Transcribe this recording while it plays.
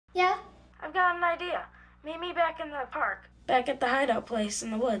I've got an idea. Meet me back in the park, back at the hideout place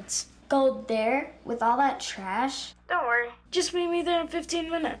in the woods. Go there with all that trash? Don't worry. Just meet me there in 15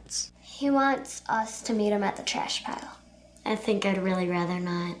 minutes. He wants us to meet him at the trash pile. I think I'd really rather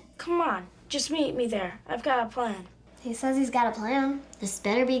not. Come on, just meet me there. I've got a plan. He says he's got a plan. This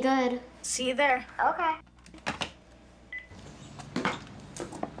better be good. See you there. Okay.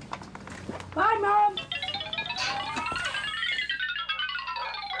 Bye, Mom.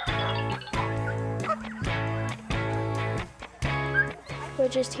 We're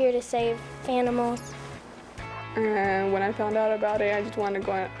just here to save animals. And when I found out about it, I just wanted to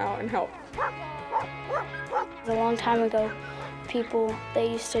go out and help. A long time ago,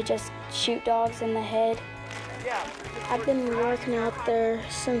 they used to just shoot dogs in the head. I've been working out there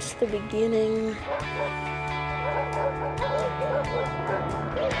since the beginning.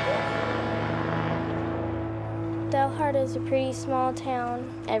 Dalhart is a pretty small town.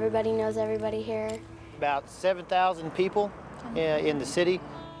 Everybody knows everybody here. About 7,000 people in the city.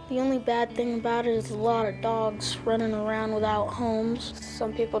 The only bad thing about it is a lot of dogs running around without homes.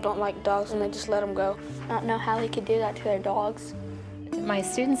 Some people don't like dogs and they just let them go. I don't know how they could do that to their dogs. My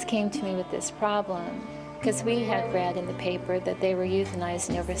students came to me with this problem because we had read in the paper that they were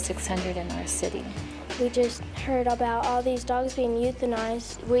euthanizing over 600 in our city. We just heard about all these dogs being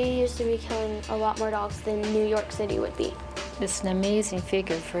euthanized. We used to be killing a lot more dogs than New York City would be. It's an amazing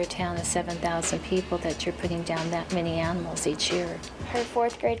figure for a town of 7,000 people that you're putting down that many animals each year. Her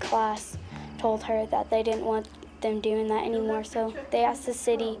fourth grade class told her that they didn't want them doing that anymore, so they asked the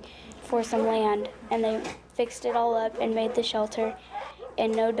city for some land, and they fixed it all up and made the shelter,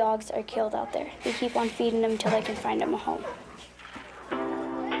 and no dogs are killed out there. We keep on feeding them until they can find them a home.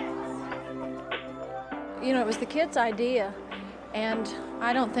 You know, it was the kids' idea, and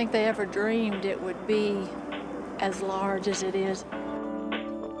I don't think they ever dreamed it would be as large as it is.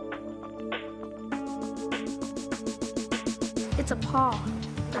 It's a paw,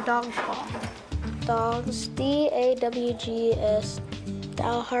 a dog's paw. DAWGS, D-A-W-G-S,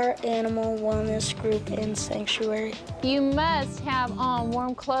 Dalhart Animal Wellness Group and Sanctuary. You must have on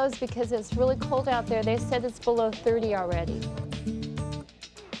warm clothes because it's really cold out there. They said it's below 30 already.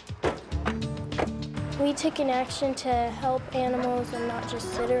 We took an action to help animals and not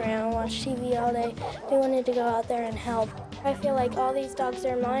just sit around and watch TV all day. We wanted to go out there and help. I feel like all these dogs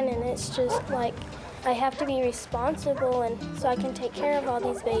are mine, and it's just like I have to be responsible and so I can take care of all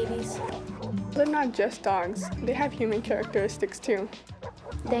these babies. They're not just dogs. They have human characteristics too.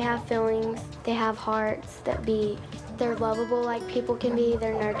 They have feelings, they have hearts that beat. They're lovable like people can be,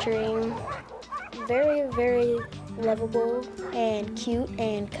 they're nurturing. Very, very lovable and cute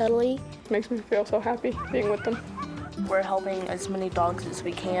and cuddly. Makes me feel so happy being with them. We're helping as many dogs as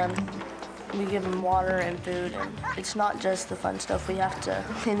we can. We give them water and food, and it's not just the fun stuff. We have to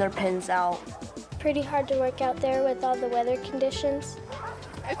clean their pens out. Pretty hard to work out there with all the weather conditions.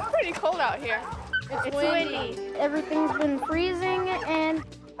 It's pretty cold out here. It's windy. Everything's been freezing, and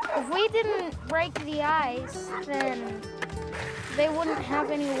if we didn't break the ice, then they wouldn't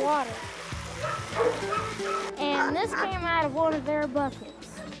have any water. And this came out of one of their buckets.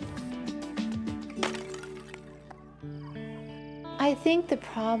 I think the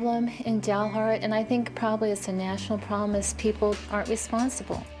problem in Dalhart, and I think probably it's a national problem, is people aren't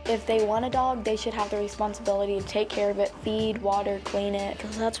responsible. If they want a dog, they should have the responsibility to take care of it, feed, water, clean it.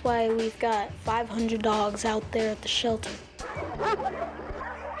 Because that's why we've got 500 dogs out there at the shelter.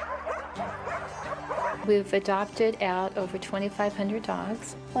 We've adopted out over 2,500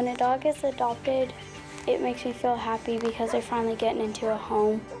 dogs. When a dog is adopted, it makes me feel happy because they're finally getting into a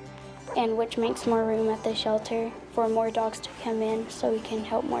home, and which makes more room at the shelter for more dogs to come in so we can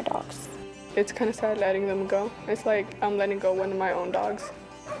help more dogs. It's kind of sad letting them go. It's like I'm letting go one of my own dogs.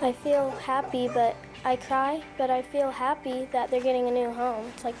 I feel happy, but I cry, but I feel happy that they're getting a new home.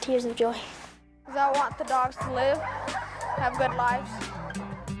 It's like tears of joy. Because I want the dogs to live, have good lives.